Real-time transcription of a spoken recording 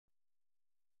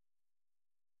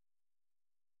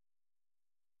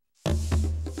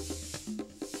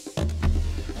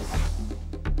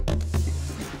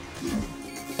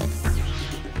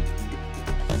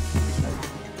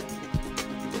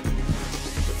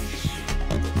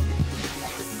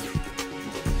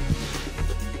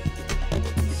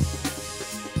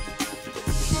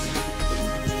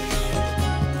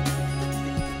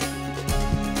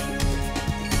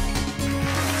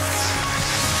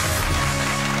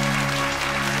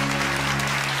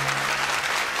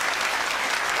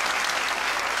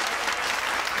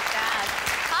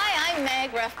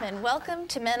Ruffman. Welcome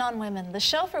to Men on Women, the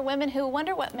show for women who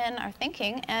wonder what men are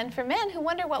thinking and for men who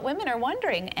wonder what women are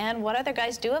wondering and what other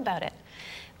guys do about it.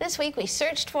 This week we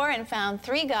searched for and found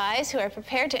 3 guys who are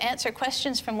prepared to answer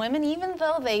questions from women even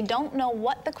though they don't know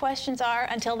what the questions are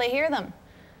until they hear them.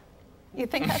 You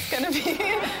think that's going to be,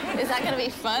 is that going to be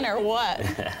fun or what?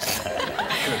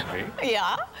 Could be.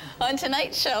 Yeah. On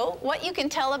tonight's show, what you can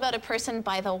tell about a person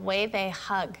by the way they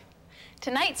hug.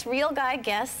 Tonight's real guy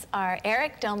guests are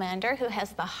Domander, who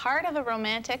has the heart of a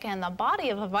romantic and the body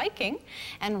of a Viking,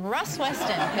 and Weston,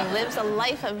 who lives a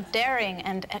life of daring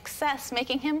and excess,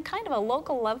 making him kind of a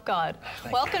local love god.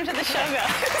 Welcome to the show, guys.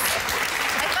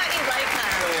 I thought you'd like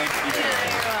that. Thank you.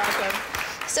 Yeah, you're welcome.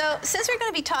 So, since we're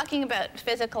going to be talking about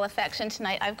physical affection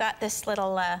tonight, I've got this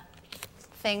little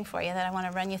thing for you that I want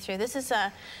to run you through. This is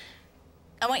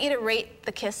I want you to rate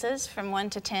the kisses from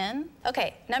 1 to 10.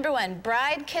 Okay, number 1,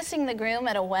 bride kissing the groom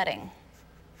at a wedding.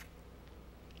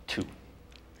 2.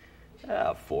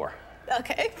 4.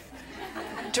 Okay.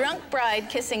 Drunk bride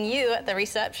kissing you at the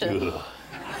reception.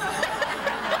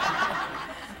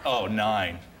 Oh,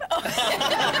 9.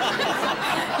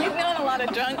 You've known a lot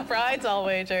of drunk brides, I'll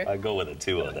wager. I go with a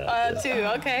 2 on that. 2,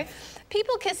 okay.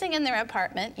 People kissing in their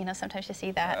apartment, you know, sometimes you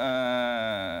see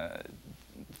that.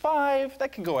 5.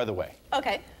 That can go either way.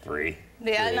 Okay. 3.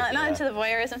 Yeah, not into the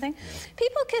voyeurism thing. Yeah.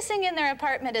 People kissing in their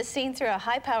apartment is seen through a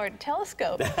high-powered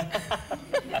telescope. This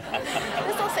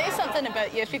will say something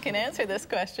about you if you can answer this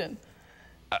question.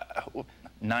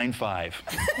 9-5.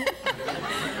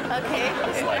 Okay.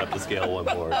 Let's slide up the scale one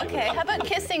more. Okay, how about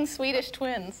kissing Swedish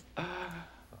twins?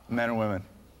 Men or women?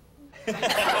 I'd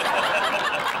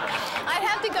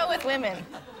have to go with women.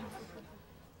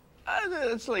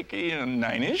 It's like,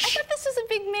 9-ish. I thought this was a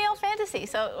big male fantasy,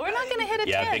 so we're not going to hit a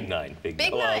 10. Yeah, big 9. Big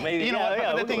 9. Well, maybe, you know what?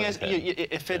 Yeah, the thing is,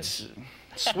 if it's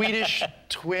Swedish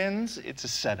twins, it's a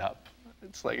setup.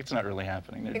 It's like, it's not really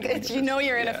happening. You know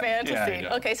you're in a fantasy.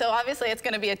 Yeah. Okay, so obviously it's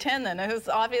going to be a 10 then. It was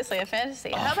obviously a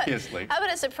fantasy. Obviously. How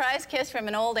about a surprise kiss from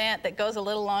an old aunt that goes a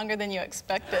little longer than you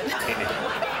expected?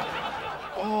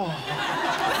 Oh.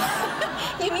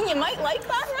 You mean you might like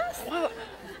that, Russ? Well,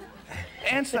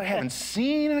 aunts that I haven't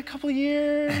seen in a couple of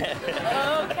years.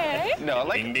 Okay. No,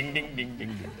 like... Ding, ding, ding, ding,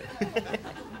 ding, ding.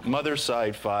 Mother's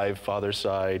side 5, father's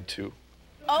side 2.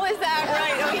 Oh, is that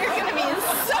right? Oh, you're going to be in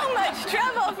so much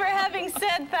trouble for having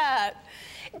said that.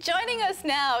 Joining us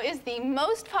now is the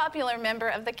most popular member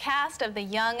of the cast of The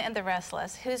Young and the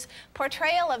Restless, whose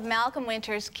portrayal of Malcolm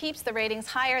Winters keeps the ratings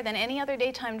higher than any other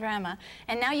daytime drama.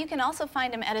 And now you can also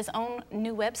find him at his own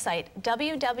new website,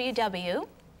 www.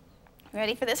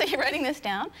 Ready for this? Are you writing this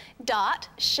down?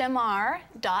 .Shemar.com.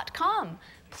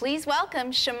 Please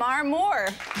welcome Shemar Moore.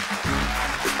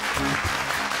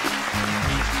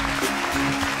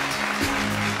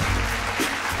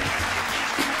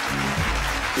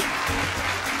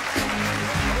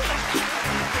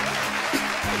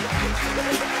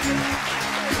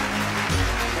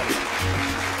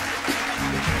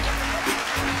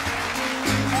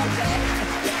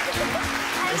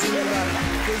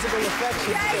 Physical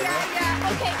affection. Yeah.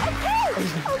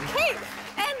 Okay.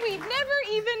 And we've never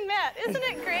even met. Isn't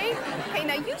it great? Okay,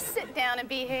 now you sit down and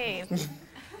behave.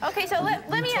 Okay, so let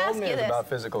me ask you this. About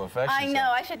physical affection. I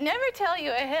know. I should never tell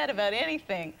you ahead about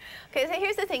anything. Okay, so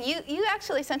here's the thing. You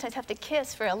actually sometimes have to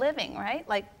kiss for a living, right?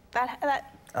 Like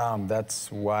that.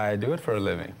 That's why I do it for a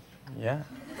living. Yeah.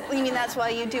 You mean that's why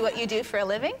you do what you do for a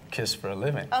living? Kiss for a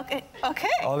living. Okay.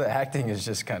 All the acting is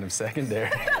just kind of secondary.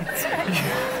 That's right.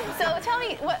 So tell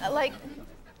me,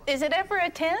 is it ever a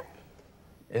 10?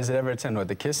 Is it ever a 10 with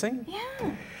the kissing?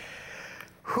 Yeah.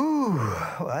 Whew.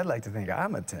 Well, I'd like to think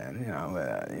I'm a 10.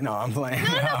 You know, I'm playing. No,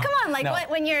 come on.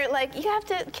 When you're you have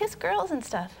to kiss girls and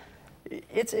stuff.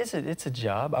 It's a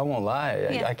job. I won't lie.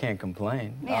 Yeah. I can't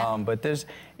complain. Yeah. But there's,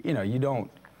 you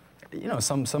don't.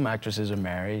 Some actresses are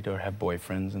married or have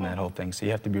boyfriends and that whole thing, so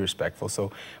you have to be respectful.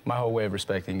 So my whole way of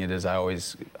respecting it is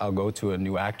I'll go to a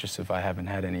new actress if I haven't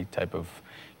had any type of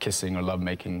kissing or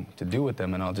lovemaking to do with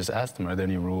them, and I'll just ask them, are there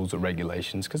any rules or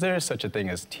regulations? Because there is such a thing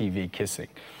as TV kissing.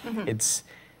 Mm-hmm. It's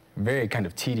very kind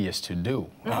of tedious to do.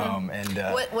 Mm-hmm.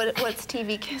 What's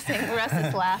TV kissing? Russ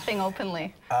is laughing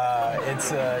openly.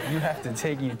 It's you have to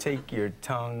take your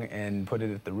tongue and put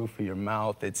it at the roof of your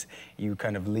mouth. You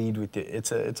kind of lead with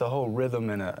it's a whole rhythm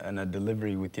and a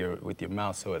delivery with your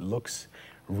mouth, so it looks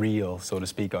real, so to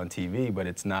speak, on TV, but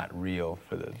it's not real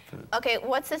for the... Okay,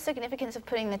 what's the significance of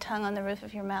putting the tongue on the roof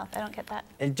of your mouth? I don't get that.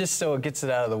 It just so it gets it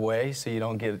out of the way, so you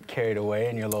don't get carried away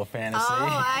in your little fantasy. Oh,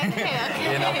 I see,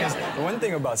 okay. You know, because the one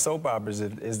thing about soap operas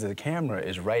is the camera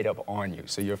is right up on you,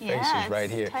 so your face is right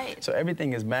here. Tight. So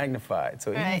everything is magnified.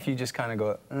 So even if you just kind of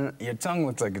go, your tongue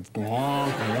looks like it's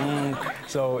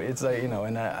so it's like, you know,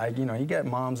 and you know, you got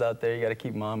moms out there, you got to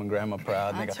keep mom and grandma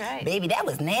proud. That's right. Baby, that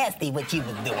was nasty what you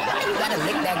was doing. Why you gotta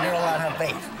lick that girl on her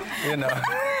face? You know.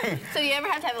 So you ever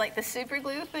have to have like the super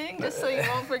glue thing just so you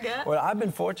won't forget? Well, I've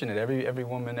been fortunate. Every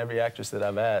woman, every actress that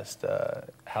I've asked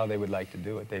how they would like to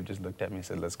do it, they've just looked at me and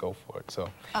said, let's go for it. So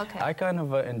I kind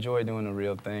of enjoy doing the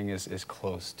real thing as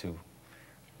close to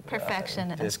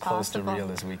perfection as close to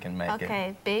real as we can make it.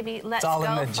 Okay, baby, let's go. It's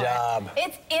all in the job.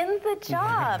 It's in the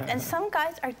job, and some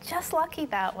guys are just lucky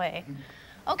that way.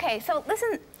 Okay, so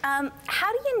listen,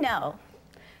 how do you know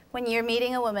when you're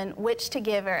meeting a woman which to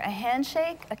give her, a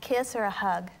handshake, a kiss, or a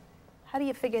hug? How do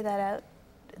you figure that out?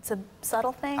 It's a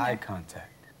subtle thing? Eye contact.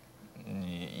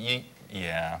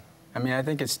 Yeah. I mean, I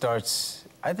think it starts,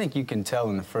 I think you can tell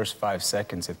in the first 5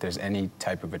 seconds if there's any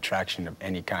type of attraction of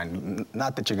any kind.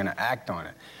 Not that you're gonna act on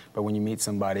it, but when you meet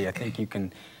somebody, I think you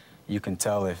can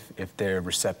tell if they're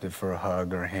receptive for a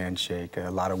hug or a handshake. A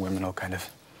lot of women will kind of,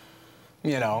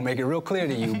 you know, make it real clear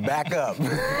to you, back up.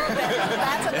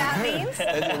 That's what that means?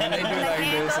 When they do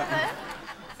like this,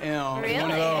 you know, really?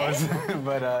 one of those.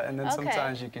 But, and then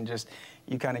sometimes you can just,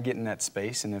 you kind of get in that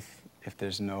space, and if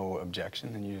there's no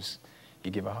objection, then you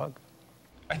give a hug.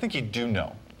 I think you do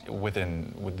know with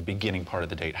the beginning part of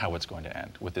the date how it's going to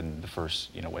end. Within the first,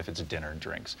 you know, if it's a dinner and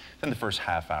drinks, within the first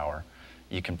half hour,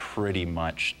 you can pretty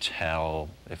much tell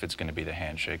if it's going to be the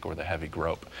handshake or the heavy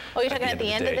grope. Oh, you're talking at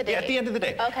the end of the day? Yeah, at the end of the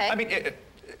day. Okay. I mean,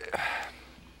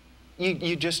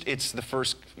 you just, it's the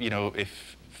first, you know,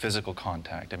 if physical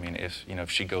contact. I mean, if, you know, if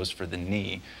she goes for the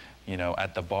knee, you know,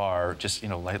 at the bar, just, you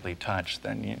know, lightly touch,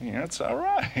 then, you know, it's all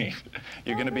right.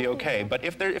 You're going to be okay. But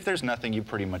if there's nothing, you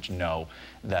pretty much know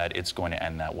that it's going to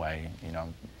end that way, you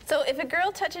know. So if a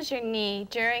girl touches your knee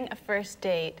during a first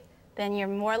date, then you're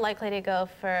more likely to go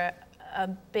for a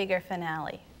bigger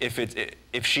finale.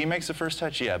 If she makes the first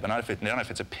touch, yeah, but not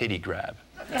if it's a pity grab.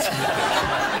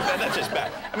 That's just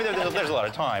bad. I mean, there's a lot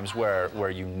of times where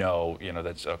you know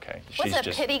that's okay. What's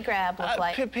a pity grab look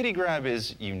like? Pity grab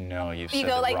is you've you said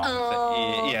go the like, wrong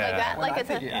oh, thing. Yeah. like that, Well, like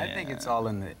I think it's all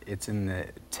in the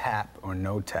tap or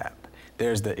no tap.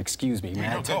 There's the excuse me,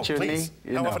 may I touch your knee?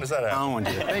 How often does that happen? I don't want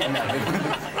you to think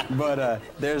nothing. But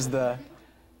there's the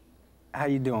how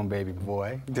you doing, baby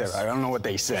boy? I don't know what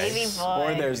they say. Baby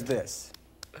boy. Or there's this.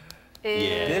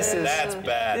 Yeah, that's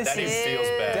bad. That even feels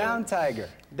bad. Down tiger.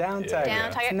 Down tiger.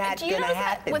 Down tiger. Do you notice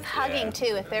that with hugging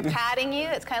too? If they're patting you,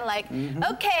 it's kind of like,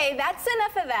 okay, that's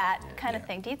enough of that kind of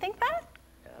thing. Do you think that?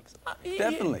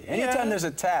 Definitely. Anytime there's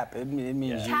a tap, it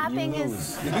means tapping you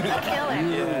is a killer.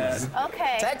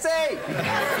 Okay. Taxi! Really,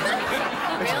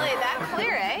 that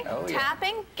clear, eh? Oh, yeah.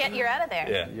 Tapping, you're out of there.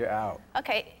 Yeah. You're out.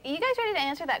 Okay, you guys ready to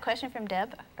answer that question from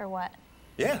Deb, or what?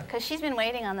 Yeah. Because she's been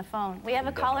waiting on the phone. We have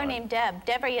a caller named Deb.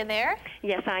 Deb, are you there?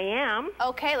 Yes, I am.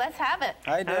 Okay, let's have it.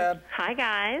 Hi, Deb. Hi,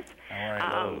 guys.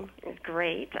 How are you?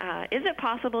 Great. Is it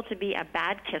possible to be a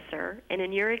bad kisser? And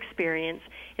in your experience,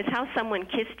 is how someone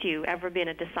kissed you ever been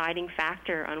a deciding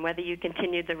factor on whether you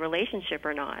continued the relationship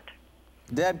or not?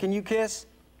 Deb, can you kiss?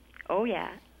 Oh, yeah.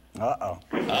 Uh-oh.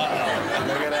 Uh-oh. Look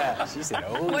at that. She said,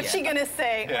 oh, What's she going to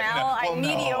say? Well, I'm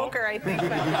mediocre, I think.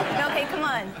 But... Okay, come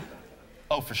on.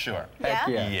 Oh, for sure. Yeah?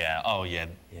 Yeah. Oh, yeah.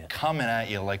 Coming at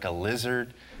you like a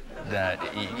lizard. That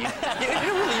you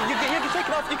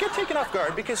get taken off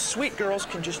guard because sweet girls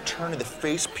can just turn and the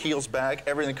face peels back,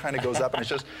 everything kind of goes up, and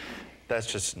that's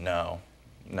just no.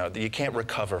 You can't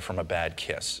recover from a bad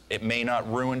kiss. It may not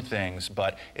ruin things,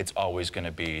 but it's always going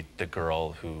to be the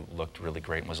girl who looked really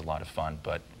great and was a lot of fun,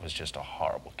 but was just a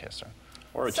horrible kisser.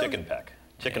 Or a chicken peck.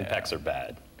 Chicken pecks are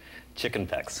bad. Chicken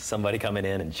pecks. Somebody coming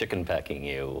in and chicken pecking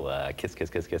you, kiss, kiss,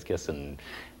 kiss, kiss, kiss, and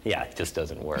yeah, it just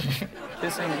doesn't work.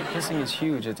 Kissing is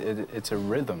huge. It's a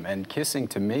rhythm, and kissing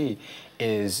to me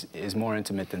is more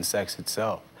intimate than sex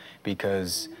itself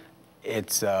because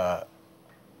it's your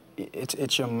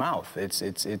mouth.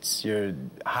 It's your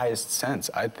highest sense,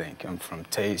 I think, and from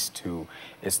taste to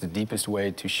it's the deepest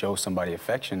way to show somebody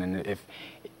affection. And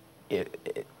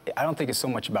I don't think it's so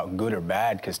much about good or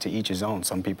bad, because to each his own.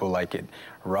 Some people like it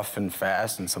rough and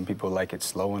fast, and some people like it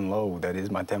slow and low. That is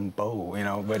my tempo, you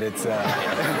know. But it's,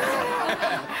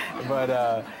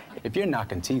 if you're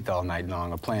knocking teeth all night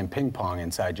long or playing ping pong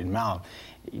inside your mouth,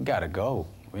 you gotta go.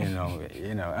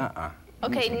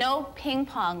 Okay, no ping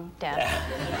pong, Deb.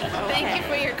 Thank you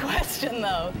for your question,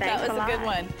 though. Thanks that was a a good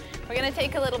lot. one. We're gonna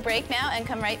take a little break now and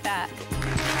come right back.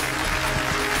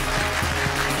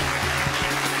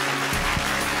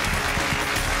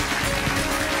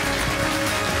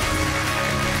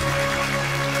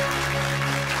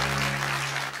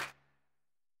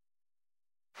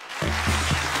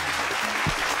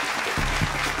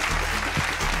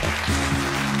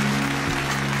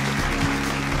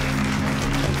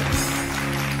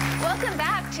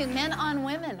 Men on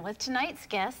Women with tonight's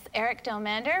guests, Eric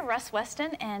Domander, Russ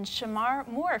Weston, and Shemar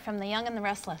Moore from The Young and the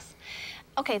Restless.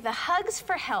 Okay, the Hugs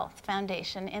for Health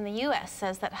Foundation in the U.S.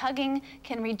 says that hugging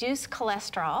can reduce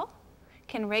cholesterol,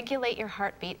 can regulate your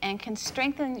heartbeat, and can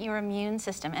strengthen your immune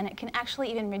system, and it can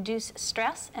actually even reduce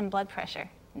stress and blood pressure.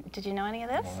 Did you know any of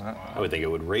this? I would think it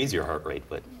would raise your heart rate,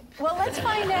 but... Well, let's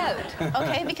find out,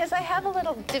 okay? Because I have a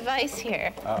little device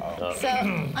here. Uh-oh. So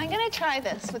I'm gonna try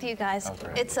this with you guys.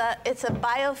 Okay. It's a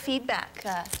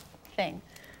biofeedback thing.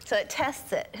 So it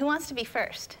tests it. Who wants to be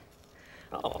first?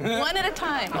 Oh. One at a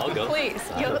time. I'll go. Please.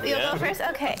 You'll go first?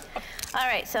 Okay. All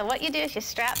right, so what you do is you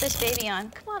strap this baby on.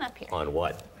 Come on up here. On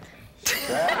what?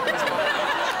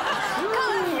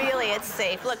 Really, it's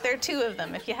safe. Look, there are two of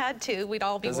them. If you had two, we'd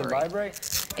all be worried. Does it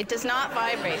vibrate? It does not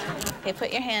vibrate. Okay,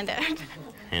 put your hand out.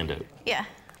 Hand out. Yeah.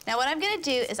 Now what I'm gonna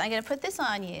do is I'm gonna put this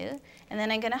on you, and then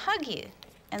I'm gonna hug you.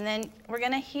 And then we're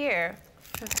gonna hear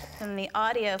from the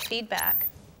audio feedback,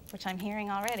 which I'm hearing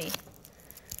already.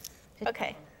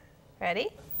 Okay, ready?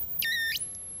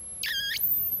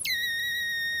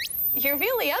 You're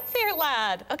really up there,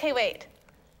 lad. Okay, wait.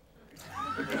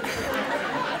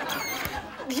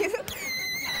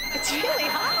 It's really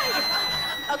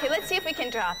high. Okay, let's see if we can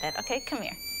drop it. Okay, come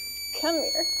here. Come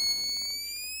here.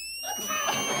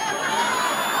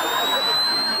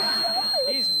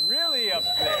 He's really up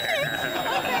there.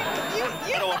 Okay,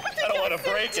 I don't want to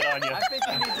break it on you. I think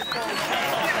you need to call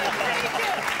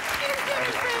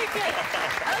break it.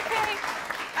 Okay,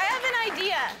 I have an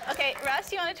idea. Okay,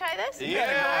 Russ, you want to try this? Yeah.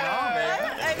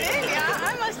 I did, yeah.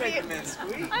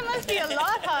 I must be a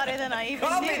lot hotter than I even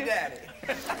Call knew. me Daddy.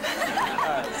 All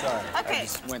right, sorry. Okay. I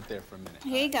just went there for a minute.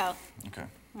 Here you go. Okay.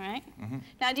 All right.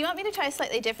 Now, do you want me to try a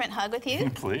slightly different hug with you?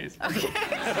 Please. Okay.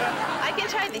 I can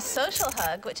try the social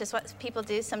hug, which is what people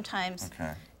do sometimes.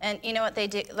 Okay. And you know what they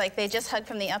do? Like, they just hug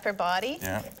from the upper body.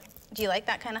 Yeah. Do you like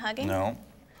that kind of hugging? No.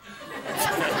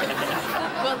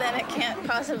 Well, then it can't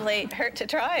possibly hurt to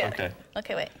try it. Okay.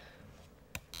 Okay, wait.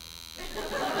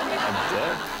 I'm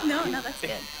dead. No, that's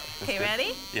good. Okay, good.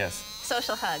 ready? Yes.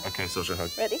 Social hug. Okay, social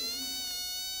hug. Ready?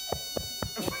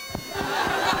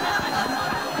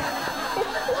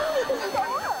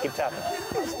 Keep tapping.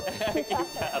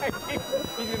 Keep tapping.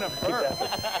 He's gonna burp.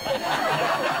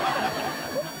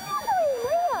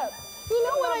 You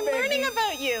know what I'm learning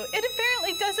about you? It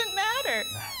apparently doesn't matter.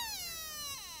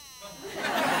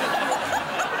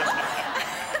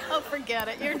 Oh, forget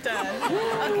it. You're done.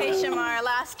 Okay, Shemar,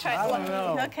 last try. I don't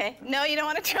know. Okay. No, you don't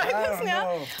want to try I this don't now?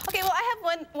 know. Okay, well, I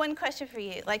have one question for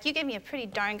you. Like, you gave me a pretty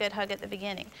darn good hug at the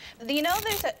beginning. Do you know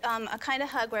there's a kind of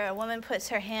hug where a woman puts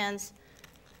her hands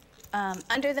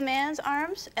under the man's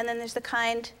arms, and then there's the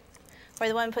kind where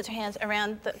the woman puts her hands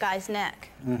around the guy's neck?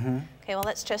 Mm-hmm. Okay, well,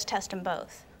 let's just test them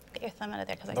both. Get your thumb out of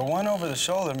there. The one over the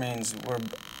shoulder means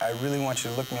I really want you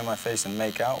to look me in my face and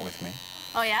make out with me.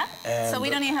 Oh, yeah? And so we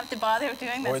don't even have to bother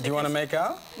doing this? Or do you want to make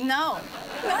out? No.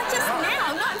 Not just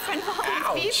now, not in front of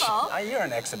all these people. You're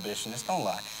an exhibitionist, don't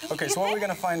lie. Okay, so what are we going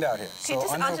to find out here? So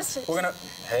I'll just... We're going to...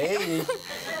 Hey!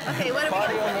 Okay, what are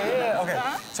Body we over gonna... here. Okay,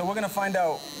 Huh? so we're going to find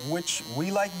out which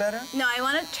we like better? No, I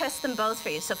want to test them both for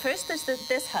you. So first there's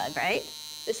this hug, right?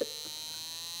 This...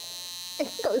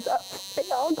 It goes up. They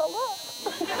all go up.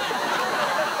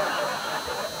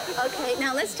 Okay,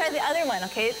 now let's try the other one,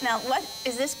 okay? Now, what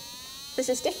is this? This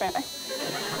is different, right?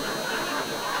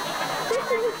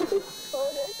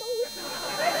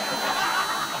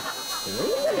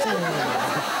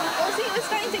 Oh, see, it was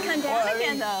starting to come down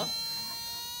again, though.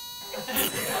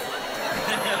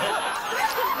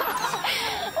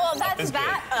 Well, that's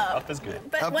that up. Up is good.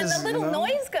 But Up when is, the little you know?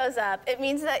 noise goes up, it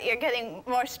means that you're getting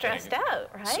more stressed out,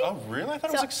 right? Oh, really? I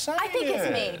thought it was excited. I think it's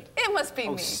me. It must be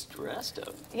me. Stressed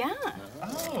up. Yeah.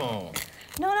 Oh.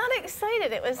 No, not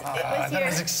excited. It was I your... thought it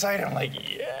was excited. I'm like,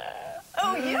 yeah.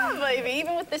 Oh, yeah, baby,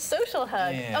 even with the social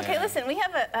hug. Yeah. Okay, listen, we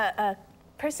have a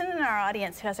person in our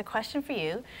audience who has a question for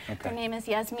you. Okay. Her name is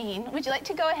Yasmin. Would you like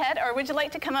to go ahead, or would you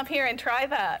like to come up here and try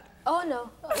that? Oh, no.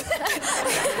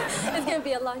 It's going to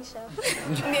be a long show.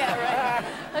 Yeah, right.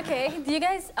 Okay, do you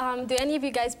guys, do any of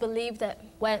you guys believe that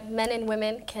men and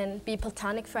women can be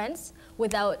platonic friends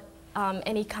without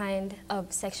any kind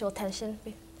of sexual tension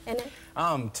in it?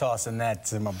 I'm tossing that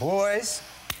to my boys.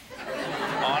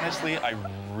 Honestly, I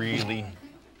really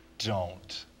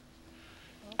don't.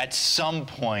 at some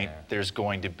point there's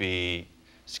going to be,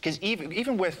 because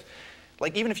even with,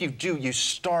 like, even if you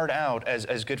start out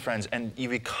as good friends and you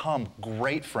become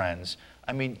great friends,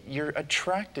 I mean, you're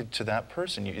attracted to that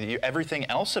person. Everything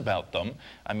else about them,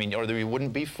 I mean, or you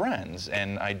wouldn't be friends.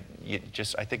 And I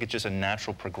think it's just a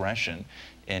natural progression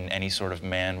in any sort of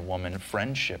man-woman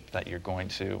friendship that you're going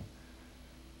to.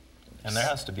 And there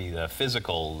has to be the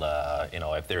physical, you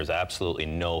know, if there's absolutely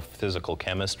no physical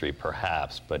chemistry,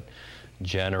 perhaps, but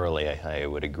generally I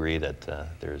would agree that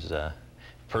there's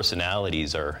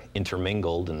personalities are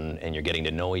intermingled and you're getting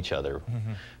to know each other.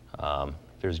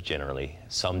 There's generally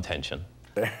some tension.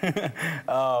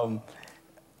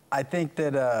 I think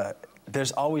that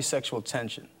there's always sexual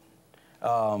tension.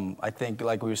 I think,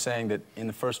 like we were saying, that in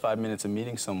the first 5 minutes of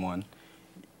meeting someone,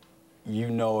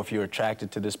 you know if you're attracted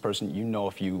to this person, you know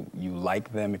if you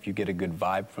like them, if you get a good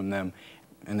vibe from them,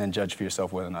 and then judge for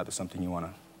yourself whether or not there's something you want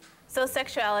to. So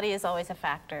sexuality is always a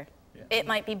factor. Yeah. It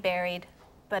might be buried,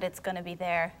 but it's going to be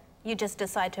there. You just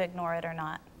decide to ignore it or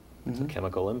not. It's a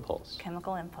chemical impulse.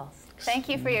 Chemical impulse. Thank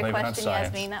you for your question,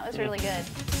 Yasmin. That was really good.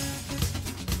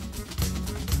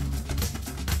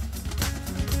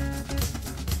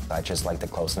 I just like the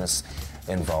closeness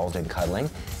involved in cuddling,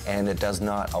 and it does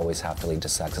not always have to lead to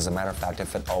sex. As a matter of fact,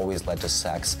 if it always led to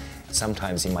sex,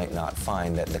 sometimes you might not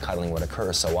find that the cuddling would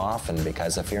occur so often,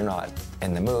 because if you're not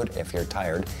in the mood, if you're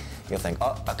tired, you'll think,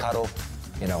 oh, a cuddle,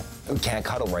 you know, can't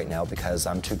cuddle right now because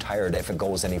I'm too tired if it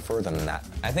goes any further than that.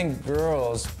 I think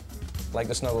girls like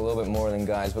to snuggle a little bit more than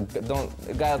guys, but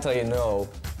a guy will tell you no,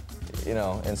 you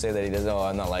know, and say that he does, oh,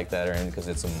 I'm not like that, or because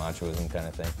it's some machoism kind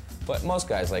of thing. But most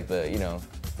guys like the, you know,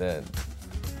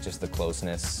 just the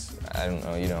closeness. I don't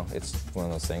know, you know, it's one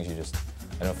of those things you just, I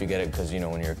don't know if you get it because, you know,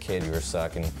 when you're a kid, you were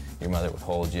suck and your mother would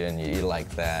hold you and you like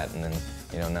that, and then,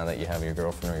 you know, now that you have your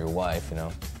girlfriend or your wife, you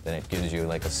know, then it gives you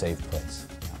like a safe place.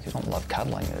 If you don't love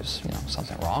cuddling, there's, you know,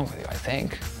 something wrong with you, I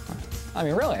think. I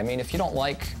mean, really, I mean, if you don't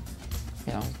like,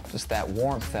 you know, just that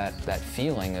warmth, that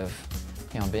feeling of,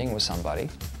 you know, being with somebody,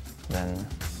 then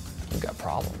you've got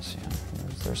problems, you know.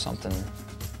 There's something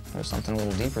a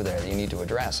little deeper there that you need to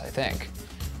address, I think.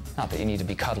 Not that you need to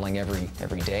be cuddling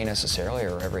every day necessarily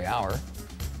or every hour.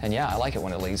 And yeah, I like it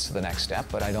when it leads to the next step,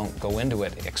 but I don't go into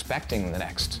it expecting the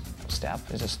next step.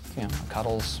 It's just, you know,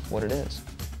 cuddle's what it is.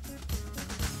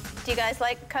 Do you guys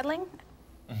like cuddling?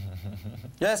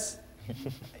 Yes.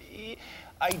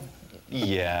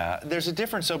 Yeah, there's a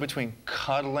difference though between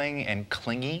cuddling and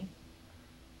clingy.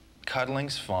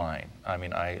 Cuddling's fine. I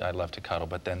mean, I love to cuddle,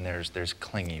 but then there's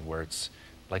clingy where it's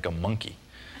like a monkey.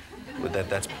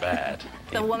 That's bad.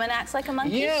 The woman acts like a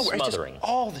monkey? Yeah, where it's just Smothering.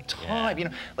 all the time, you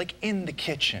know, like in the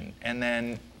kitchen, and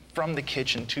then from the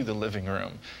kitchen to the living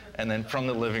room, and then from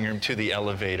the living room to the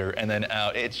elevator, and then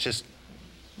out. It's just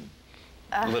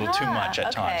a little too much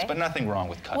at times, but nothing wrong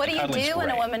with cuddling. What do you Cuddling's do when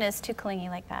a great. woman is too clingy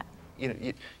like that?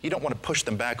 You don't want to push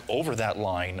them back over that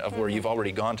line of where you've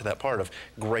already gone to that part of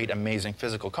great, amazing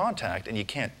physical contact, and you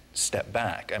can't step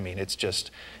back. I mean, it's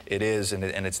just, it is, and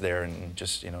it's there, and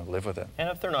just, you know, live with it. And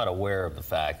if they're not aware of the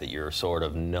fact that you're sort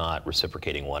of not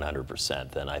reciprocating 100%,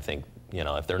 then I think, you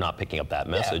know, if they're not picking up that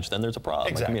message, then there's a problem,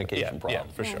 Exactly. a communication problem.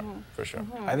 Yeah, for sure, for sure.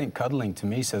 I think cuddling, to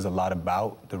me, says a lot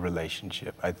about the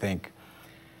relationship. I think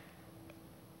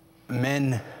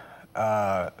men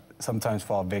sometimes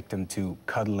fall victim to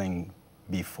cuddling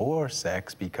before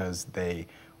sex because they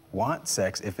want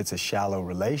sex if it's a shallow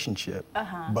relationship.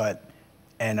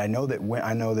 And I know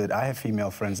that I have female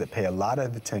friends that pay a lot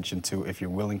of attention to if you're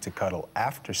willing to cuddle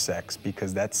after sex,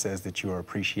 because that says that you are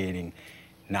appreciating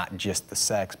not just the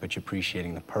sex, but you're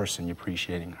appreciating the person, you're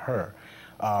appreciating her.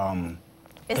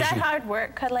 Is that hard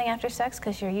work, cuddling after sex?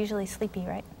 Because you're usually sleepy,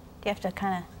 right? Do you have to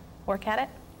kind of work at it?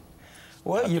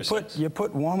 Well, you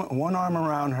put one arm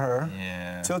around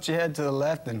her, tilt your head to the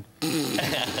left, and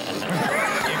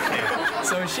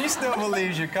so she still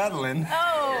believes you're cuddling.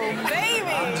 Oh, baby,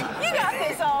 you got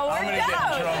this all worked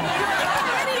out. You're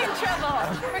already in trouble.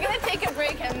 We're gonna take a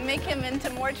break and make him into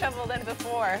more trouble than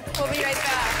before. We'll be right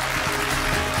back.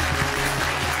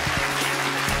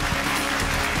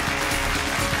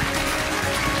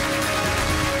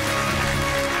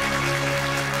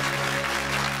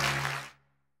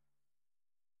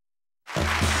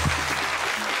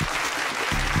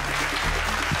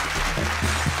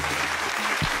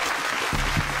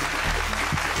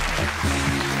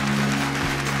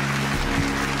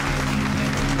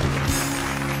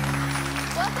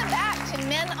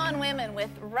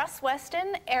 Russ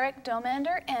Weston, Eric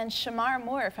Domander, and Shemar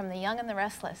Moore from The Young and the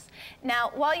Restless.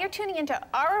 Now, while you're tuning into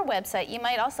our website, you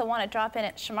might also want to drop in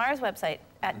at Shemar's website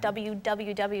at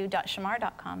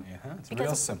www.Shemar.com. It's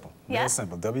real simple. Yeah? Real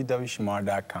simple.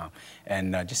 www.Shemar.com.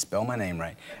 And just spell my name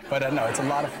right. But no, it's a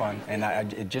lot of fun. And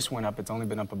it just went up. It's only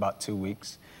been up about 2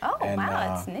 weeks. Oh, and,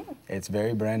 wow, it's new. It's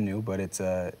very brand new, but it's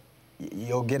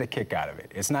you'll get a kick out of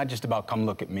it. It's not just about come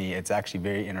look at me. It's actually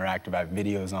very interactive. I have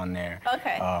videos on there.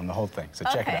 Okay. The whole thing. So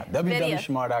check it out.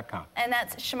 www.Shemar.com. And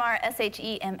that's Shemar,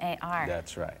 S-H-E-M-A-R.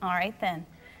 That's right. All right, then.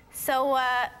 So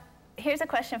here's a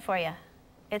question for you.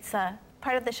 It's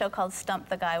part of the show called Stump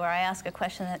the Guy, where I ask a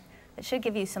question that should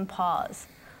give you some pause.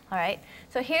 All right?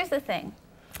 So here's the thing.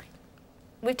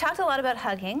 We've talked a lot about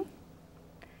hugging.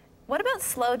 What about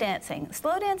slow dancing?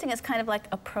 Slow dancing is kind of like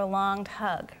a prolonged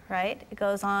hug, right? It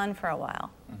goes on for a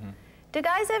while. Do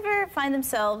guys ever find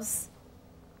themselves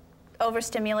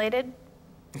overstimulated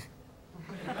by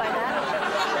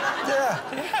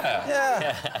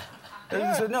that?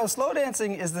 Yeah. So, no, slow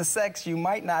dancing is the sex you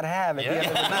might not have at the end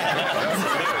of the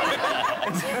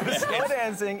night. Slow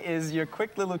dancing is your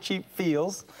quick little cheap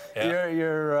feels,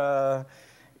 your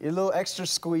little extra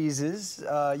squeezes.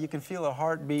 You can feel her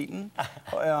heart beating.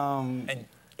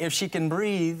 If she can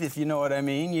breathe, if you know what I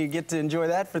mean, you get to enjoy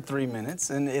that for 3 minutes,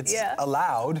 and it's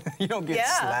allowed. You don't get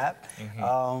slapped.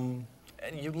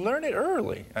 And you learn it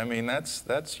early. I mean,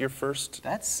 that's your first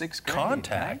sixth grade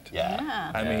contact.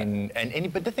 Right? I mean,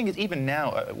 but the thing is, even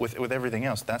now with everything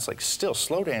else, that's like still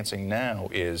slow dancing now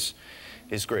is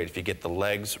great if you get the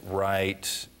legs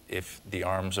right, if the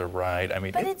arms are right. I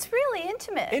mean, but it's really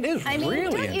intimate. It is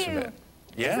really intimate.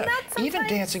 Isn't that sometimes... Even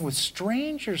dancing with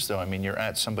strangers, though. I mean, you're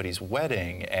at somebody's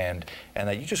wedding, and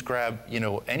that you just grab,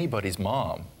 anybody's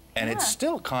mom, and it's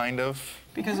still kind of.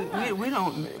 Because we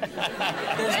don't.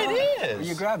 It is.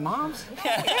 You grab moms?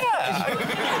 Yeah.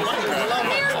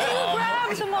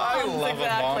 I love a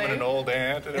mom and an old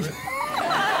aunt and everything.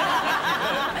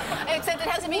 Except it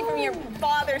has to be from your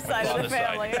father's side of the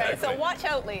family, exactly. right? So watch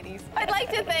out, ladies. I'd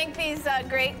like to thank these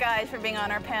great guys for being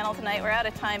on our panel tonight. We're out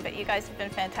of time, but you guys have been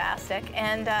fantastic.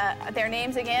 And their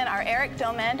names again are Eric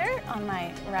Domander on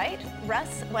my right,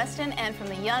 Russ Weston, and from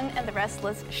The Young and the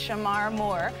Restless, Shemar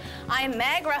Moore. I'm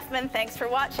Mag Ruffman. Thanks for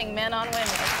watching Men on Women.